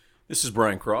This is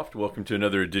Brian Croft. Welcome to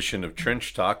another edition of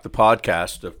Trench Talk, the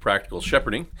podcast of practical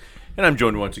shepherding. And I'm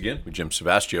joined once again with Jim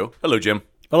Savastio. Hello, Jim.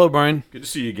 Hello, Brian. Good to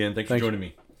see you again. Thanks for joining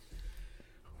me.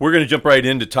 We're going to jump right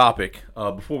into topic.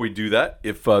 Before we do that,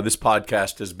 if this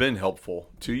podcast has been helpful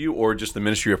to you or just the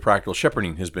Ministry of Practical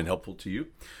Shepherding has been helpful to you,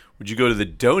 would you go to the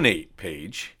donate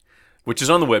page, which is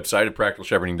on the website at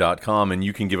practicalshepherding.com, and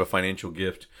you can give a financial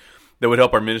gift that would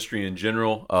help our ministry in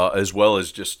general, as well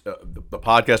as just the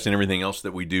podcast and everything else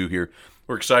that we do here.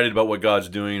 We're excited about what God's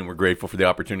doing, and we're grateful for the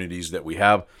opportunities that we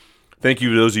have. Thank you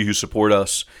to those of you who support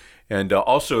us. And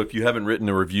also, if you haven't written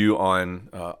a review on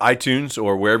iTunes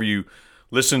or wherever you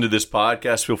listen to this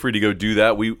podcast, feel free to go do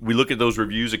that. We look at those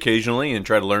reviews occasionally and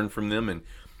try to learn from them and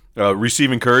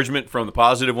receive encouragement from the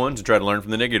positive ones and try to learn from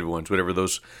the negative ones, whatever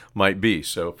those might be.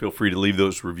 So feel free to leave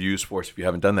those reviews for us if you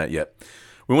haven't done that yet.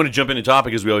 We want to jump into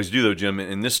topic as we always do, though, Jim.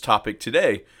 In this topic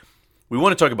today, we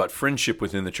want to talk about friendship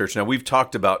within the church. Now, we've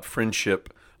talked about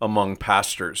friendship among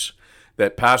pastors,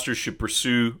 that pastors should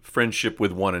pursue friendship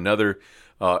with one another,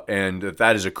 and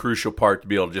that is a crucial part to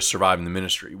be able to just survive in the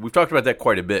ministry. We've talked about that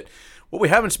quite a bit. What we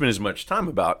haven't spent as much time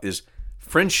about is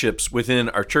friendships within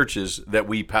our churches that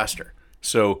we pastor.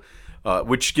 So,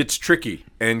 which gets tricky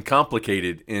and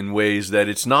complicated in ways that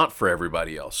it's not for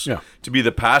everybody else. Yeah. To be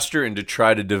the pastor and to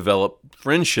try to develop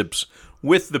friendships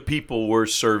with the people we're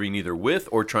serving either with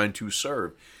or trying to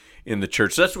serve in the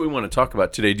church. That's what we want to talk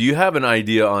about today. Do you have an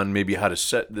idea on maybe how to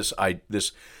set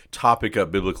this topic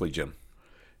up biblically, Jim?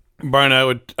 Brian,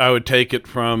 I would take it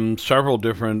from several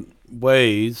different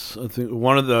ways. I think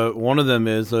one of them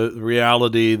is the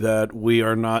reality that we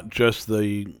are not just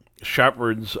the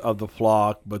shepherds of the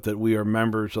flock, but that we are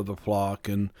members of the flock.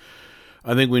 And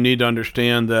I think we need to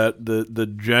understand that the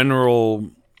general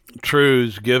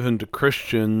truths given to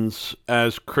Christians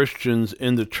as Christians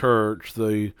in the church,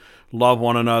 the love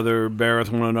one another, bear with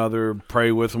one another,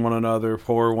 pray with one another,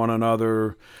 for one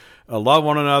another, love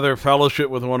one another, fellowship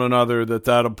with one another,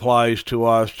 that applies to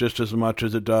us just as much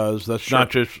as it does. That's Sure. not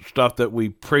just stuff that we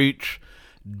preach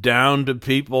down to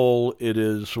people. It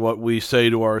is what we say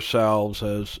to ourselves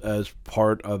as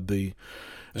part of the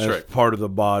part of the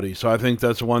body. So I think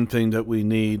that's one thing that we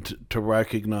need to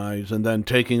recognize. And then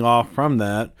taking off from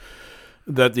that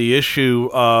the issue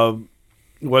of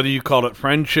whether you call it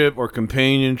friendship or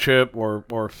companionship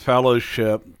or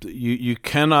fellowship, you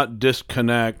cannot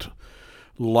disconnect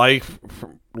life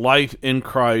in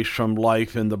Christ from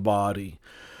life in the body.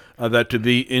 That to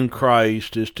be in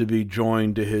Christ is to be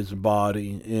joined to His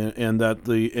body, and that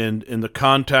in the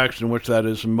context in which that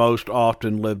is most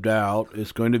often lived out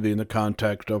is going to be in the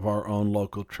context of our own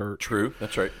local church. True,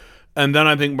 that's right. And then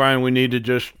I think, Brian, we need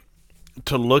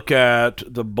to look at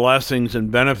the blessings and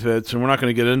benefits, and we're not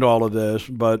going to get into all of this,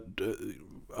 but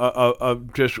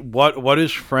of just what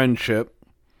is friendship.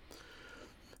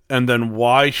 And then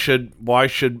why should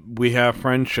we have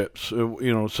friendships?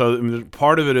 So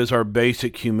part of it is our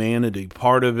basic humanity.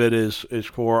 Part of it is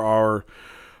for our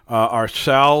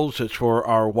ourselves. It's for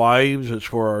our wives. It's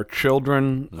for our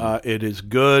children. It is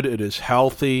good. It is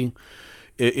healthy.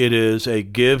 It is a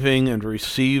giving and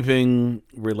receiving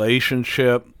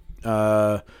relationship.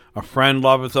 A friend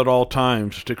loveth at all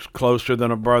times, sticks closer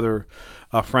than a brother.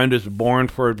 A friend is born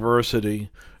for adversity.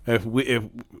 If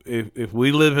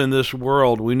we live in this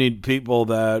world, we need people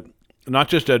that not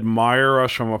just admire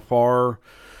us from afar,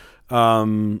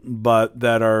 but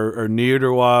that are near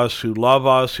to us, who love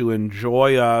us, who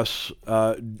enjoy us,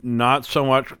 not so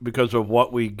much because of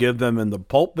what we give them in the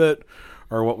pulpit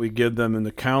or what we give them in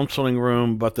the counseling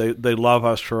room, but they love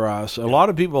us for us. A lot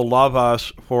of people love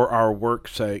us for our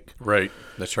work's sake. Right,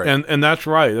 that's right. And that's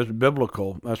right. That's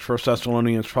biblical. That's 1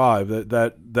 Thessalonians 5.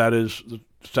 That is...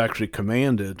 It's actually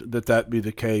commanded that be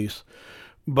the case.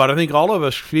 But I think all of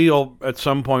us feel at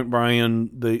some point,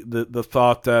 Brian, the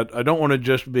thought that I don't want to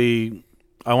just be,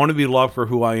 I want to be loved for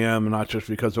who I am and not just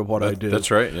because of what I do.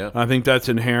 That's right, yeah. I think that's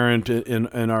inherent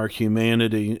in our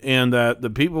humanity, and that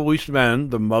the people we spend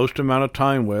the most amount of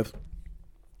time with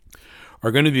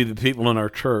are going to be the people in our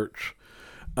church.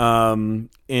 And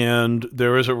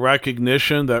there is a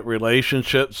recognition that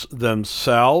relationships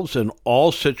themselves in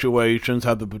all situations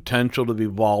have the potential to be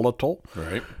volatile,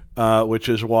 right? Which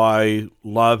is why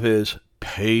love is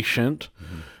patient,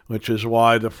 which is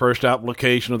why the first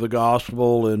application of the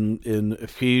gospel in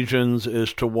Ephesians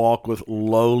is to walk with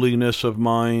lowliness of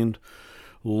mind,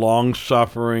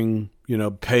 long-suffering,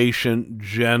 patient,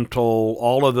 gentle,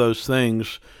 all of those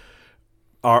things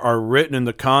are written in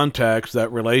the context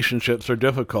that relationships are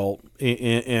difficult.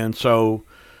 And so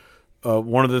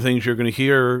one of the things you're going to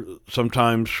hear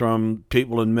sometimes from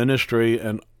people in ministry,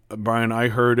 and Brian, I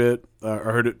heard it. I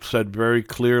heard it said very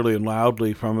clearly and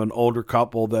loudly from an older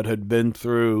couple that had been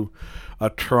through a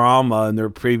trauma in their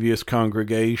previous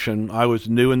congregation. I was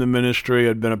new in the ministry.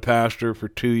 I'd been a pastor for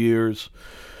 2 years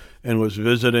and was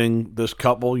visiting this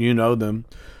couple. You know them,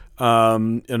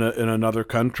 in another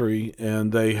country,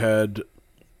 and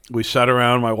we sat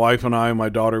around, my wife and I. My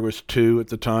daughter was 2 at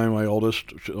the time, my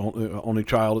oldest, only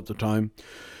child at the time,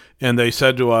 and they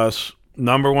said to us,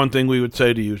 number one thing we would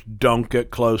say to you is don't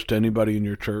get close to anybody in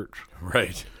your church.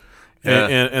 Right. Yeah.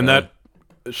 And that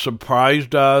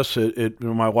surprised us.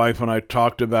 My wife and I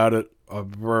talked about it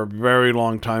for a very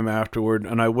long time afterward.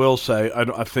 And I will say,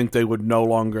 I think they would no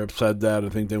longer have said that. I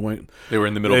think they were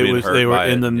in the middle of being hurt. They were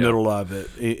in the middle of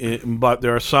it. But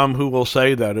there are some who will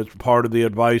say that it's part of the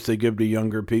advice they give to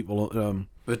younger people.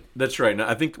 That's right. Now,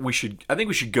 I think we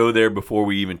should go there before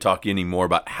we even talk any more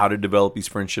about how to develop these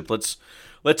friendships.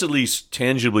 Let's at least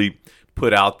tangibly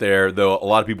put out there, though a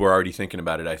lot of people are already thinking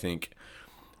about it, I think,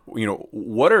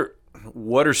 what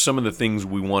are some of the things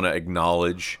we want to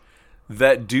acknowledge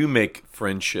that do make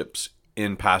friendships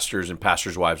in pastors and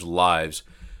pastors' wives' lives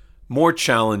more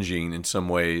challenging in some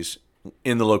ways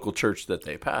in the local church that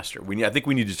they pastor? I think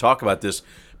we need to talk about this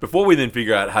before we then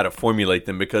figure out how to formulate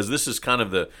them, because this is kind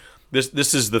of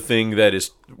this is the thing that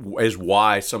is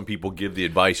why some people give the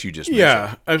advice you just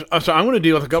mentioned. Yeah. So I'm going to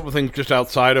deal with a couple of things just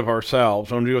outside of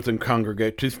ourselves. I'm going to deal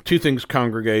with two things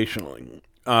congregationally.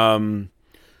 I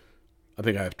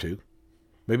think I have 2.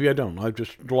 Maybe I don't. I've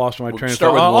just lost my train of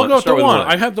thought. I'll go with the one.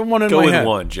 I have the one in my head. Go with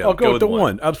one, Jim. I'll go with the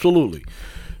one. Absolutely.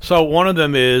 So one of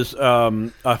them is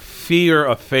a fear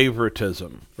of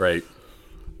favoritism. Right.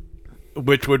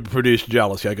 Which would produce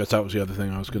jealousy. I guess that was the other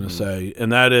thing I was going to say.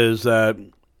 And that is that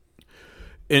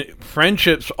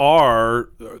friendships are,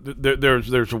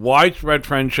 there's widespread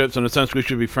friendships in a sense we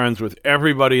should be friends with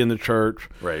everybody in the church.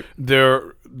 Right.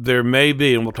 There may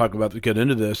be, and we'll get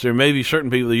into this, there may be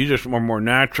certain people that you just are more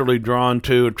naturally drawn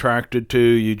to, attracted to.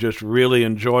 You just really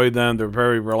enjoy them. They're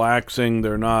very relaxing.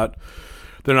 They're not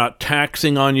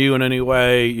taxing on you in any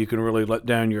way. You can really let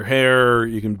down your hair.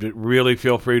 You can really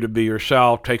feel free to be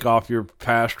yourself, take off your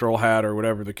pastoral hat or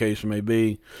whatever the case may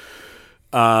be.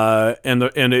 And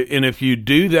if you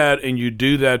do that, and you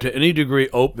do that to any degree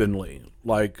openly,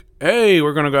 like, hey,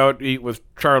 we're going to go out to eat with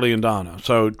Charlie and Donna.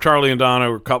 So Charlie and Donna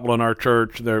were a couple in our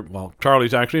church.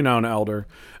 Charlie's actually now an elder,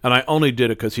 and I only did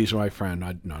it because he's my friend.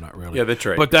 No, not really. Yeah, that's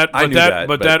right. But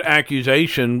that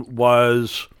accusation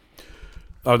was,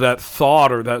 or that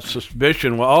thought or that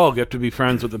suspicion, well, I'll get to be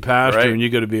friends with the pastor, right, and you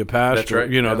get to be a pastor.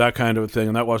 That's right. That kind of a thing.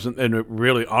 And that wasn't, and it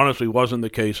really, honestly, wasn't the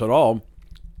case at all.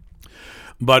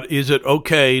 But is it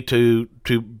okay to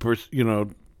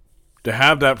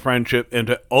have that friendship and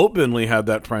to openly have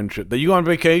that friendship? That you go on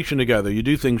vacation together, you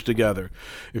do things together.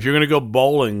 If you're going to go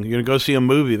bowling, you're going to go see a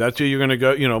movie, that's who you're going to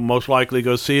go, most likely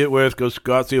go see it with, go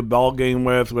out see a ball game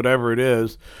with, whatever it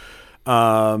is.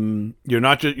 You're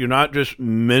not just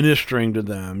ministering to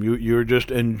them. You're just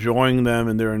enjoying them,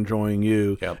 and they're enjoying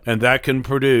you. Yep. And that can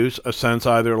produce a sense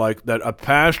either like that a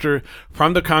pastor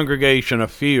from the congregation, a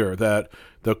fear that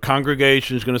the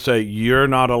congregation is going to say, you're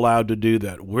not allowed to do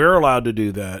that. We're allowed to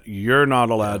do that. You're not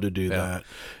allowed to do that.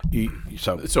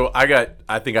 So I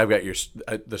think I've got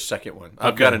the second one.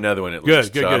 I've got another one at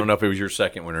least. Good. I don't know if it was your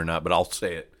second one or not, but I'll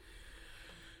say it.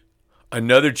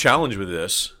 Another challenge with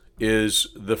this is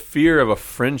the fear of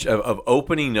of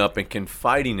opening up and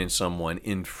confiding in someone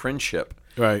in friendship.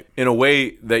 Right. In a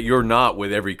way that you're not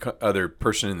with every other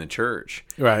person in the church.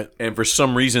 Right. And for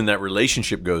some reason that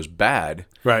relationship goes bad.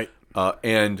 Right.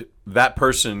 And that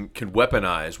person can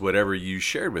weaponize whatever you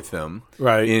shared with them,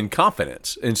 right, in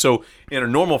confidence. And so in a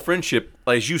normal friendship,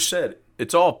 as you said,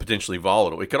 it's all potentially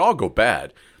volatile. It could all go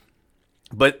bad.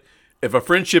 But if a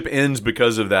friendship ends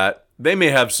because of that, they may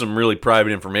have some really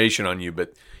private information on you,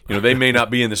 but they may not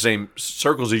be in the same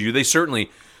circles as you. They certainly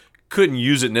couldn't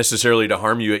use it necessarily to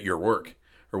harm you at your work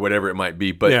or whatever it might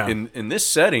be. But in this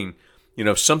setting,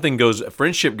 if a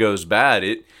friendship goes bad,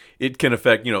 it can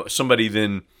affect, somebody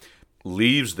then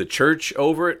leaves the church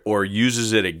over it or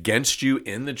uses it against you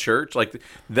in the church. Like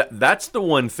that's the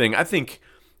one thing. I think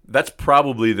that's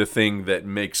probably the thing that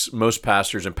makes most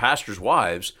pastors and pastors'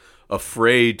 wives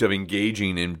afraid of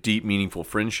engaging in deep, meaningful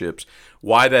friendships.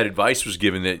 Why that advice was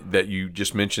given that you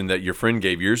just mentioned that your friend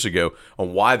gave years ago,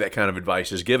 on why that kind of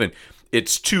advice is given.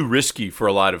 It's too risky for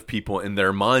a lot of people, in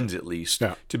their minds at least,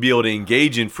 to be able to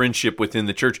engage in friendship within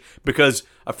the church, because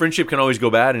a friendship can always go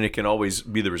bad, and it can always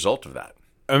be the result of that.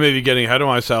 I may be getting ahead of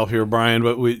myself here, Brian,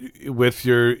 but if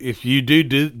you do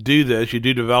this, you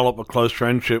do develop a close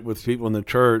friendship with people in the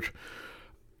church,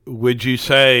 would you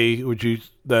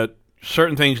that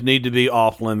certain things need to be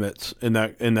off limits in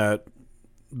that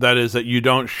that is that you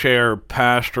don't share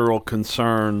pastoral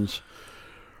concerns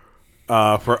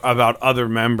about other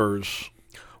members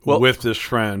with this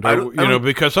friend,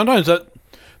 because sometimes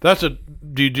that's a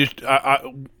you just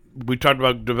we talked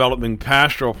about developing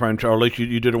pastoral friendship, or at least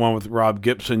you did one with Rob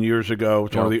Gibson years ago.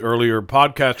 It's one of the earlier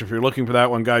podcasts. If you're looking for that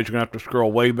one, guys, you're going to have to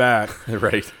scroll way back.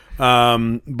 Right.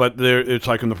 But it's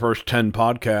like in the first 10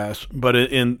 podcasts. But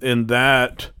in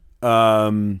that,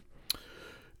 I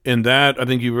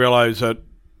think you realize that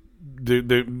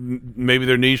maybe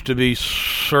there needs to be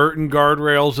certain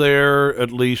guardrails there,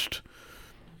 at least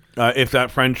if that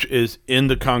friend is in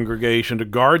the congregation, to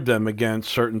guard them against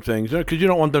certain things, because you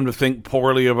don't want them to think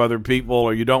poorly of other people,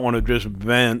 or you don't want to just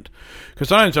vent. Because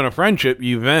sometimes in a friendship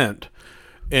you vent,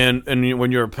 and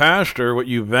when you're a pastor, what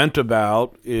you vent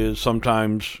about is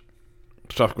sometimes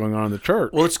stuff going on in the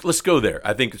church. Well, let's go there.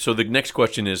 I think so. The next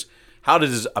question is, how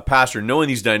does a pastor, knowing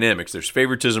these dynamics, there's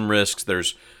favoritism risks,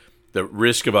 there's the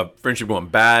risk of a friendship going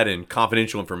bad, and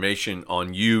confidential information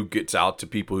on you gets out to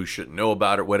people who shouldn't know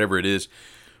about it, whatever it is.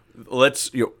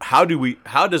 How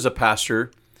does a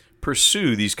pastor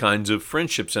pursue these kinds of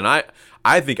friendships? And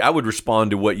I think I would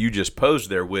respond to what you just posed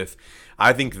there with,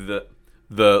 I think the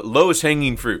lowest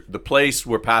hanging fruit, the place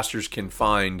where pastors can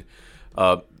find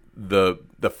the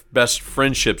best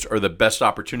friendships, or the best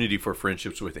opportunity for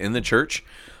friendships within the church,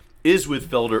 is with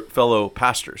fellow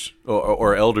pastors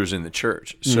or elders in the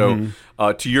church. So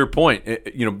to your point,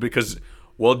 because,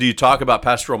 well, do you talk about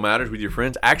pastoral matters with your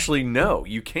friends? Actually, no,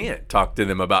 you can't talk to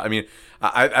them about. I mean,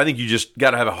 I think you just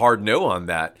got to have a hard no on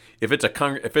that. If it's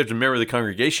a member of the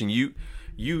congregation,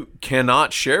 you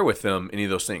cannot share with them any of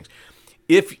those things.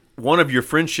 If one of your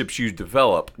friendships you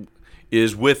develop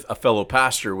is with a fellow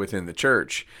pastor within the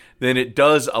church, then it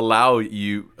does allow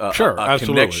you a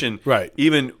connection, right?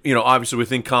 Even obviously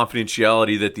within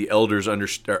confidentiality that the elders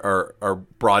are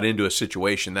brought into a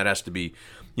situation that has to be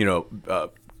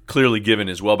clearly given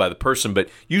as well by the person, but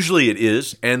usually it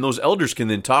is, and those elders can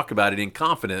then talk about it in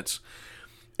confidence,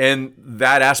 and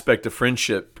that aspect of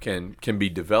friendship can be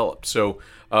developed. So,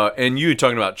 and you were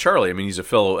talking about Charlie. I mean, he's a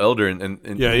fellow elder, and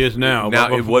yeah, he is now. Now,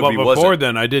 but before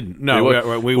then, I didn't.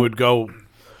 No, we would go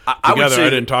together. I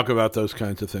didn't talk about those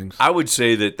kinds of things. I would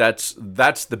say that's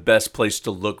the best place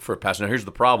to look for a pastor. Now, here's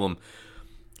the problem: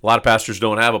 a lot of pastors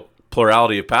don't have a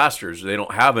plurality of pastors. They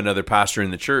don't have another pastor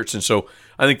in the church, and so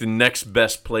I think the next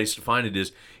best place to find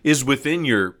it is within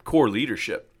your core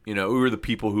leadership. Who are the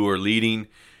people who are leading,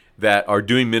 that are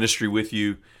doing ministry with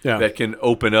you, that can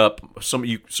open up some of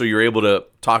you, so you're able to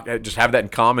talk, just have that in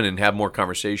common and have more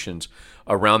conversations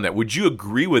around that. Would you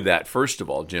agree with that, first of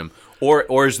all, Jim, or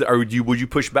would you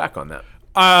push back on that?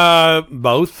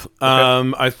 Both.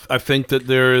 Okay. I think that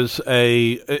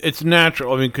it's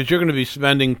natural. I mean, because you're going to be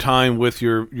spending time with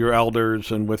your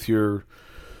elders and with your,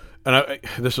 and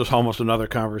this is almost another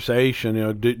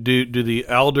conversation. Do the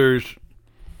elders,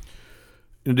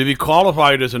 to be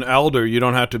qualified as an elder, you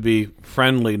don't have to be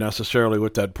friendly necessarily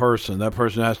with that person. That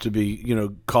person has to be,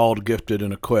 called, gifted,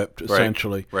 and equipped,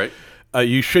 essentially. Right.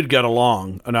 You should get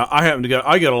along. Now, I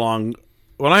get along.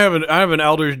 When I have an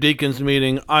elders deacons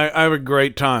meeting, I have a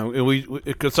great time.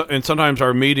 And sometimes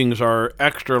our meetings are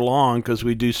extra long because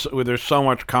there's so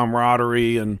much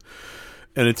camaraderie, and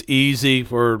it's easy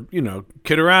for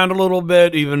kid around a little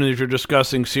bit, even as you're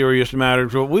discussing serious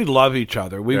matters. But we love each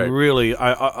other. We really,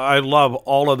 I love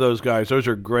all of those guys. Those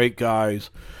are great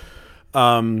guys.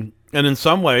 And in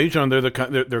some ways,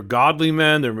 they're godly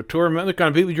men, they're mature men, the kind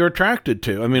of people you're attracted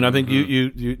to. I mean, I think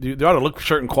you ought to look for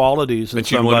certain qualities in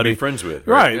somebody you want to be friends with,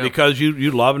 right? Yeah. Because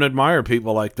you love and admire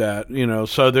people like that,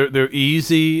 So they're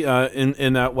easy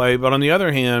in that way. But on the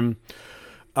other hand,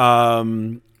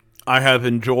 I have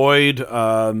enjoyed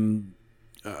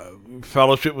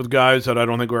fellowship with guys that I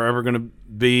don't think we're ever going to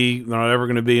be. They're not ever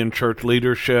going to be in church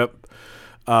leadership.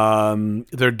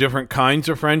 They're different kinds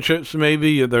of friendships.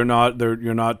 Maybe you're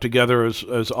not together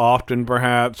as often,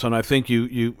 perhaps. And I think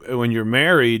you when you're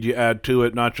married, you add to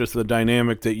it not just the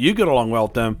dynamic that you get along well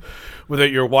with them, but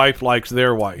that your wife likes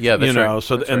their wife. Yeah, that's right.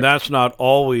 So that's not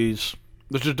always.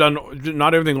 This is done.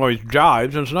 Not everything always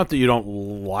jives, and it's not that you don't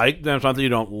like them. It's not that you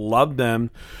don't love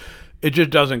them. It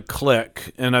just doesn't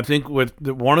click. And I think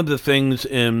one of the things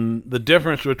in the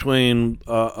difference between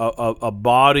a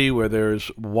body where there's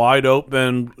wide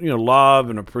open, love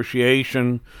and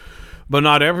appreciation, but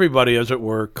not everybody, as it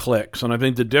were, clicks. And I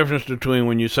think the difference between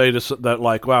when you say that,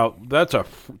 like, wow,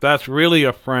 that's really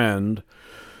a friend,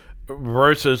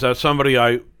 versus that's somebody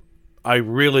I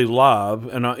really love,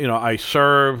 and I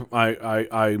serve.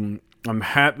 I'm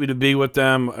happy to be with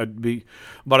them.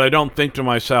 But I don't think to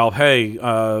myself, hey,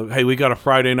 we got a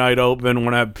Friday night open,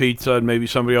 want to have pizza, and maybe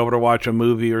somebody over to watch a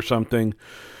movie or something.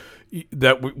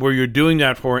 where you're doing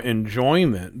that for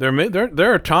enjoyment.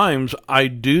 There are times I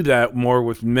do that more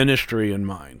with ministry in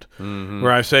mind,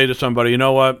 where I say to somebody, you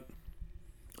know what,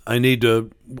 I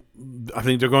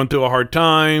think they're going through a hard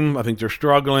time. I think they're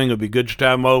struggling. It'd be good just to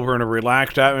have them over in a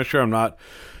relaxed atmosphere.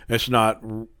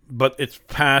 But it's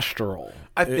pastoral.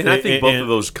 I think both of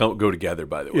those go together,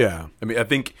 by the way. Yeah. I mean, I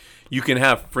think you can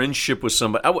have friendship with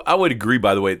somebody. I would agree,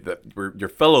 by the way, that your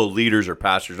fellow leaders or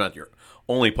pastors, not your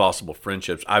only possible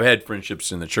friendships. I've had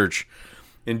friendships in the church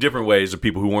in different ways of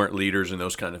people who weren't leaders and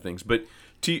those kind of things. But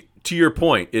to your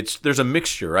point, there's a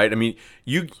mixture, right? I mean,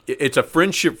 it's a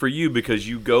friendship for you because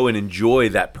you go and enjoy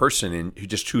that person and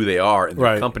just who they are and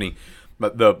their company.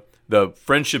 But the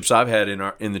friendships I've had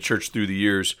in the church through the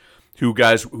years,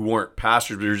 guys who weren't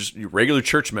pastors, but they're just regular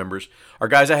church members, are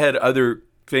guys I had other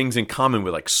things in common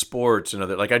with, like sports and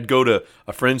other. Like I'd go to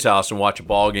a friend's house and watch a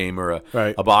ball game or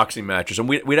a boxing match or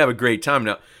something. We'd have a great time.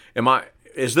 Now,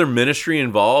 is there ministry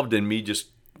involved in me just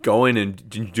going and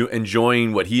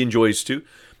enjoying what he enjoys too?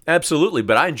 Absolutely,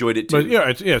 but I enjoyed it too.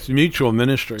 But it's mutual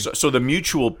ministry. So the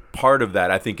mutual part of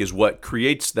that, I think, is what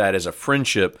creates that as a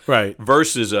friendship, right?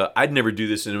 Versus I'd never do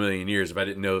this in a million years if I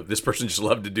didn't know this person just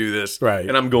loved to do this, right?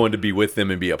 And I'm going to be with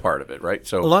them and be a part of it, right?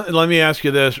 So let me ask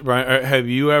you this, Brian: have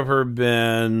you ever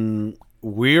been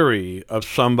weary of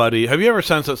somebody? Have you ever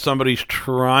sensed that somebody's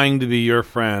trying to be your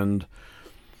friend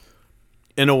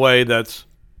in a way that's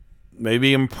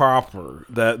maybe improper?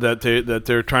 That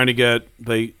they're trying to get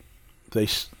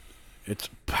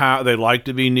they like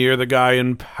to be near the guy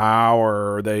in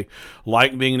power, or they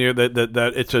like being near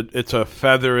that it's a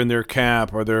feather in their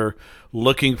cap, or they're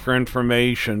looking for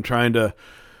information,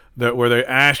 where they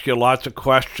ask you lots of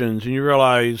questions, and you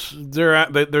realize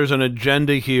there's an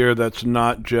agenda here that's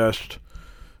not just.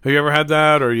 Have you ever had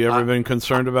that, or you ever been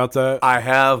concerned about that? I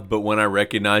have, but when I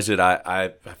recognize it,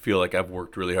 I feel like I've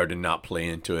worked really hard to not play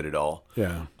into it at all.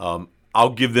 Yeah.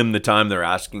 I'll give them the time they're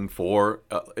asking for,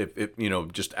 if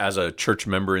just as a church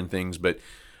member and things. But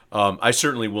I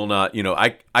certainly will not.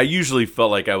 I usually felt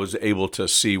like I was able to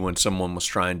see when someone was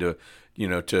trying to,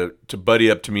 to buddy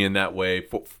up to me in that way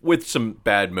with some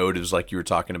bad motives, like you were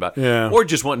talking about, or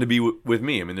just wanting to be with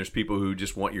me. I mean, there's people who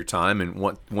just want your time and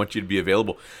want you to be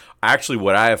available. Actually,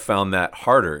 what I have found that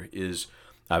harder is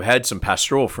I've had some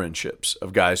pastoral friendships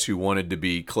of guys who wanted to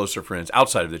be closer friends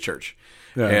outside of the church.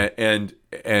 Yeah.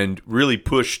 And really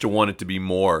push to want it to be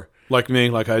more like me,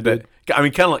 like I did. I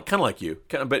mean, kind of like you,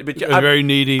 but very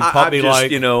needy,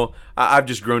 puppy-like. I've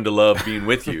just grown to love being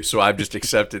with you, so I've just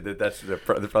accepted that's the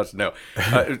process. No,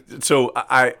 so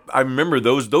I remember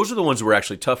those are the ones that were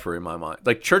actually tougher in my mind.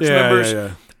 Like church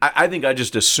members, I think I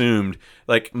just assumed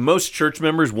like most church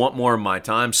members want more of my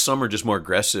time. Some are just more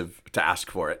aggressive to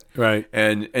ask for it, right?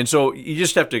 And so you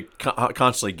just have to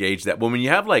constantly gauge that. When you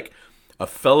have like a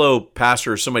fellow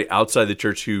pastor or somebody outside the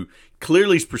church who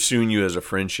clearly is pursuing you as a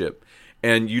friendship,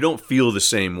 and you don't feel the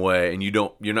same way, and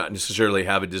you're not necessarily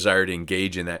have a desire to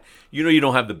engage in that. You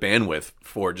don't have the bandwidth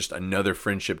for just another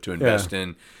friendship to invest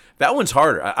in. That one's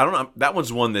harder. I don't know. That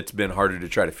one's one that's been harder to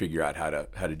try to figure out how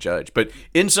to judge. But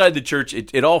inside the church,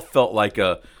 it all felt like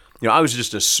I was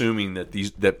just assuming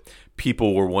that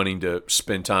people were wanting to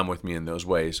spend time with me in those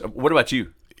ways. What about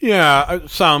you? Yeah,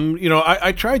 some.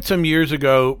 I tried some years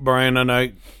ago, Brian, and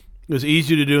it was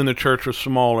easy to do in the church was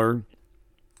smaller.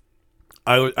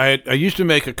 I used to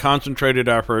make a concentrated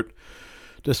effort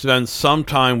to spend some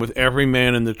time with every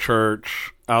man in the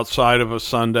church outside of a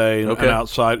Sunday and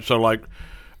outside. So like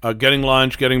getting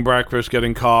lunch, getting breakfast,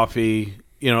 getting coffee,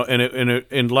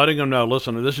 and letting them know,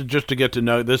 listen, this is just to get to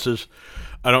know.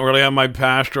 I don't really have my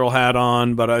pastoral hat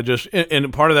on, but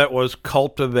and part of that was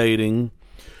cultivating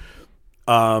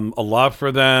a love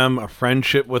for them, a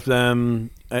friendship with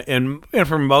them. And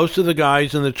for most of the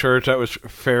guys in the church, that was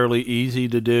fairly easy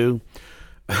to do.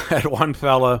 I had one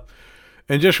fella,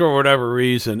 and just for whatever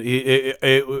reason,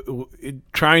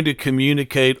 trying to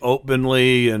communicate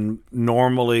openly and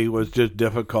normally was just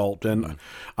difficult. And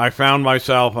I found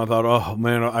myself, I thought, oh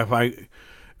man,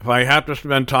 if I have to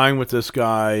spend time with this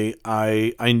guy,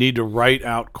 I need to write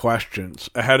out questions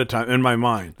ahead of time in my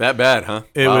mind. That bad, huh?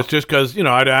 It was just because,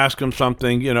 I'd ask him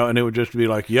something, and it would just be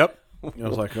like, yep. I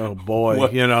was like, oh boy, I'm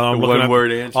looking at, all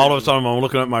of a sudden I'm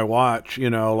looking at my watch,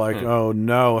 oh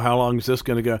no, how long is this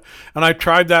going to go? And I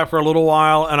tried that for a little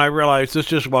while, and I realized this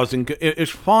just wasn't.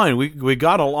 It's fine. We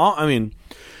got along. I mean,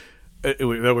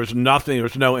 there was nothing. There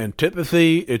was no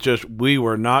antipathy. It's just we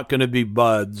were not going to be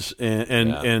buds,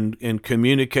 and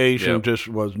communication just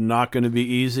was not going to be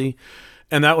easy,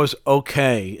 and that was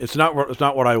okay. It's not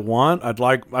what I want. I'd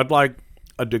like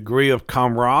a degree of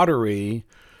camaraderie.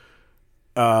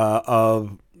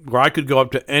 Of where I could go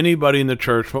up to anybody in the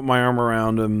church, put my arm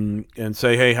around them, and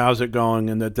say, "Hey, how's it going?"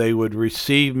 and that they would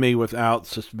receive me without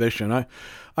suspicion. I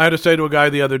had to say to a guy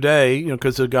the other day,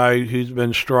 because the guy who's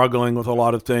been struggling with a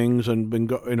lot of things and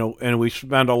and we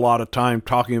spend a lot of time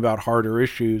talking about harder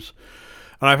issues.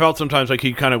 And I felt sometimes like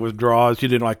he kind of withdraws. He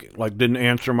didn't didn't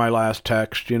answer my last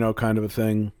text, kind of a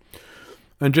thing.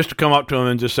 And just to come up to him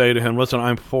and just say to him, "Listen,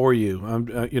 I'm for you.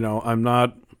 I'm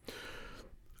not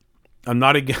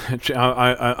against you.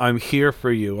 I'm here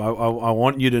for you. I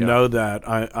want you to know that.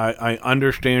 I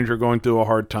understand you're going through a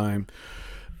hard time."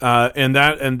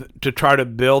 And to try to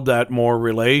build that more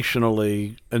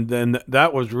relationally, and then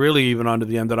that was really even onto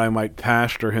the end that I might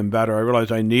pastor him better. I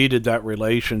realized I needed that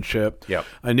relationship. Yep.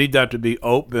 I need that to be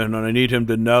open, and I need him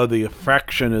to know the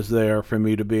affection is there for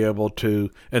me to be able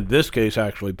to, in this case,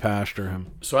 actually pastor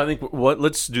him. So I think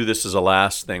let's do this as a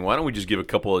last thing. Why don't we just give a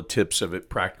couple of tips of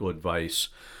practical advice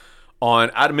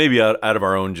on out of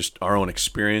our own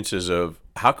experiences of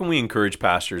how can we encourage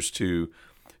pastors to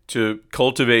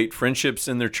cultivate friendships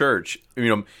in their church,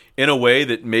 in a way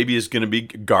that maybe is going to be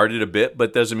guarded a bit,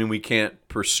 but doesn't mean we can't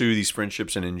pursue these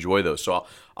friendships and enjoy those. So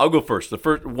I'll go first. The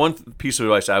first one piece of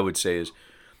advice I would say is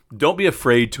don't be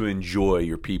afraid to enjoy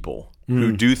your people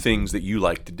who do things that you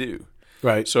like to do.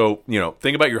 Right. So,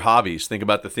 think about your hobbies. Think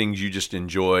about the things you just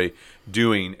enjoy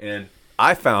doing. And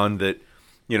I found that,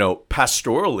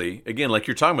 pastorally, again, like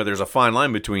you're talking about, there's a fine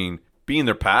line between being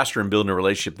their pastor and building a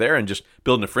relationship there and just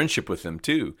building a friendship with them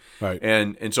too. Right.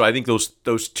 And so I think those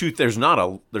two, there's not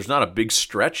a big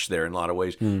stretch there in a lot of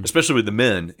ways, especially with the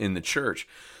men in the church.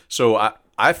 So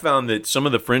I found that some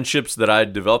of the friendships that I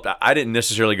developed, I didn't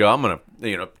necessarily go, I'm going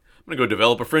to go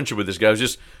develop a friendship with this guy. It was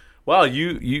just, wow,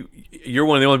 you're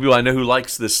one of the only people I know who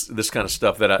likes this kind of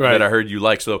stuff that I heard you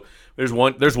like. So there's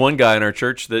one guy in our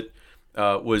church that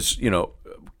was,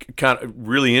 kind of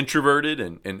really introverted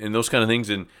and those kind of things,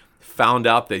 and found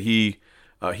out that he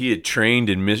had trained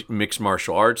in mixed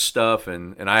martial arts stuff,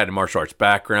 and I had a martial arts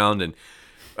background, and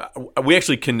we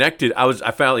actually connected.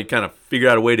 I finally kind of figured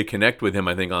out a way to connect with him,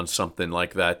 I think, on something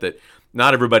like that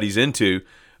not everybody's into.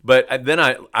 But then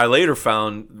I later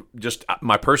found just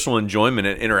my personal enjoyment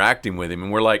in interacting with him,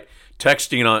 and we're like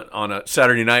texting on a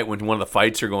Saturday night when one of the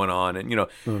fights are going on, and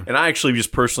and I actually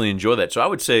just personally enjoy that. So I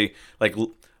would say, like,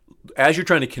 as you're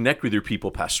trying to connect with your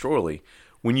people pastorally,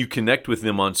 when you connect with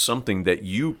them on something that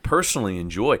you personally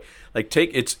enjoy, like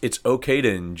it's okay to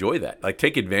enjoy that. Like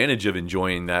take advantage of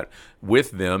enjoying that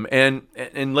with them, and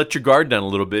let your guard down a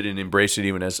little bit and embrace it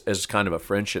even as kind of a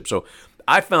friendship. So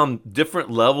I found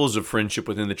different levels of friendship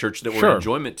within the church that were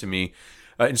enjoyment to me.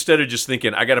 Instead of just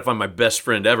thinking I got to find my best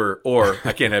friend ever, or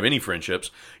I can't have any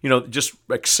friendships, just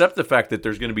accept the fact that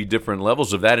there's going to be different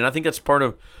levels of that. And I think that's part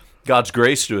of God's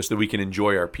grace to us, that we can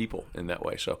enjoy our people in that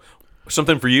way. So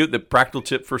something for you, the practical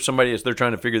tip for somebody as they're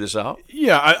trying to figure this out?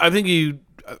 Yeah, I think you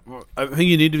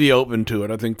need to be open to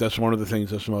it. I think that's one of the things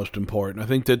that's most important. I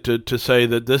think that to say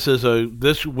that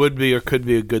this would be or could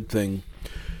be a good thing,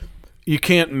 you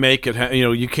can't make it.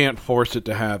 You can't force it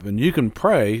to happen. You can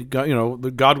pray.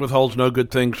 God withholds no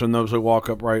good things from those who walk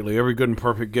uprightly. Every good and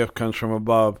perfect gift comes from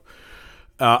above.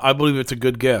 I believe it's a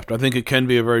good gift. I think it can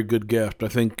be a very good gift. I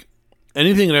think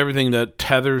anything and everything that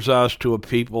tethers us to a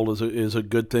people is a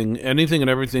good thing. Anything and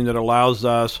everything that allows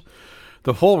us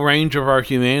the full range of our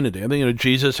humanity. I think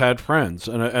Jesus had friends,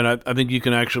 and I think you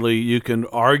can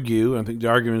argue. I think the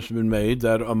argument's been made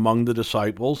that among the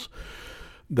disciples,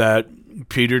 that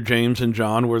Peter, James, and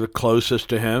John were the closest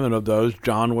to him, and of those,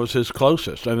 John was his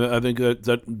closest. I think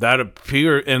that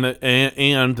appeared and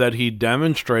that he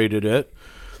demonstrated it.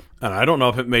 And I don't know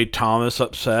if it made Thomas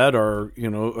upset or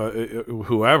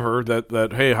whoever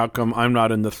that hey, how come I'm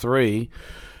not in the 3?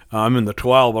 I'm in the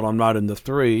 12, but I'm not in the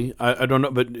 3. I don't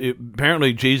know, but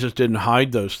apparently Jesus didn't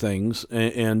hide those things,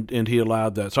 and he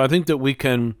allowed that. So I think that we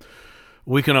can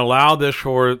allow this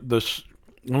for this.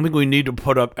 I don't think we need to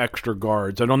put up extra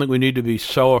guards. I don't think we need to be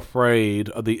so afraid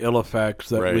of the ill effects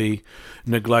that we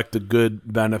neglect the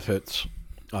good benefits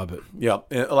of it. Yeah.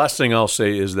 And the last thing I'll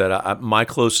say is that my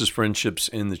closest friendships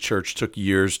in the church took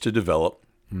years to develop.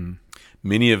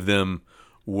 Many of them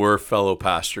were fellow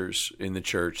pastors in the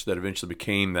church that eventually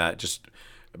became that just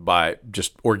by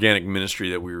organic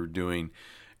ministry that we were doing.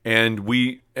 And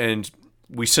we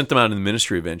sent them out in the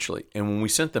ministry eventually. And when we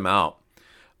sent them out,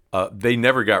 they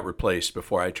never got replaced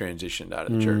before I transitioned out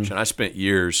of the church. And I spent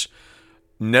years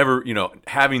never,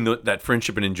 having that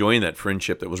friendship and enjoying that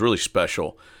friendship that was really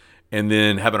special, and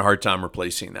then having a hard time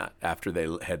replacing that after they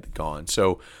had gone.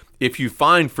 So if you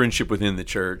find friendship within the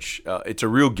church, it's a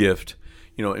real gift.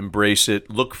 Embrace it,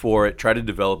 look for it, try to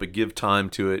develop it, give time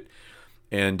to it.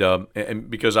 And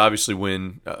because obviously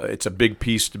when it's a big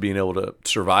piece to being able to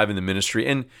survive in the ministry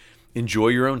and enjoy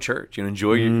your own church,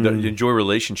 enjoy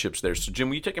relationships there. So Jim,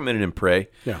 will you take a minute and pray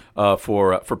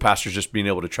for pastors just being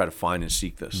able to try to find and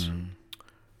seek this?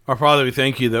 Our Father, we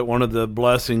thank you that one of the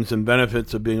blessings and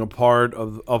benefits of being a part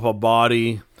of a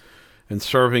body and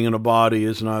serving in a body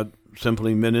is not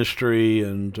simply ministry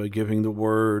and giving the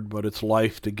word, but it's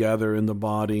life together in the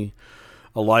body,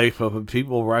 a life of a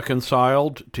people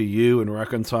reconciled to you and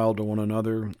reconciled to one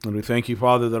another. And we thank you,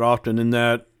 Father, that often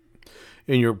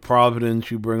in your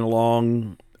providence, you bring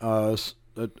along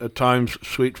at times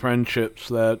sweet friendships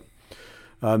that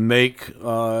make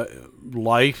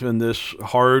life in this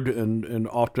hard and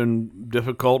often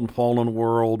difficult and fallen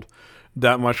world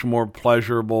that much more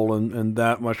pleasurable and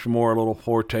that much more a little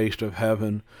foretaste of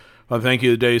heaven. I thank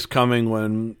you the day is coming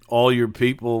when all your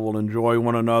people will enjoy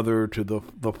one another to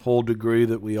the full degree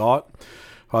that we ought.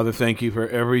 Father, thank you for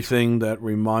everything that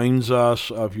reminds us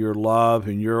of your love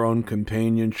and your own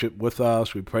companionship with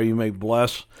us. We pray you may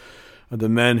bless the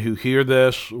men who hear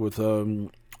this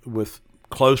with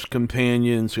close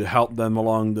companions who help them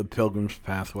along the pilgrim's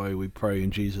pathway. We pray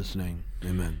in Jesus' name.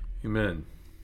 Amen. Amen.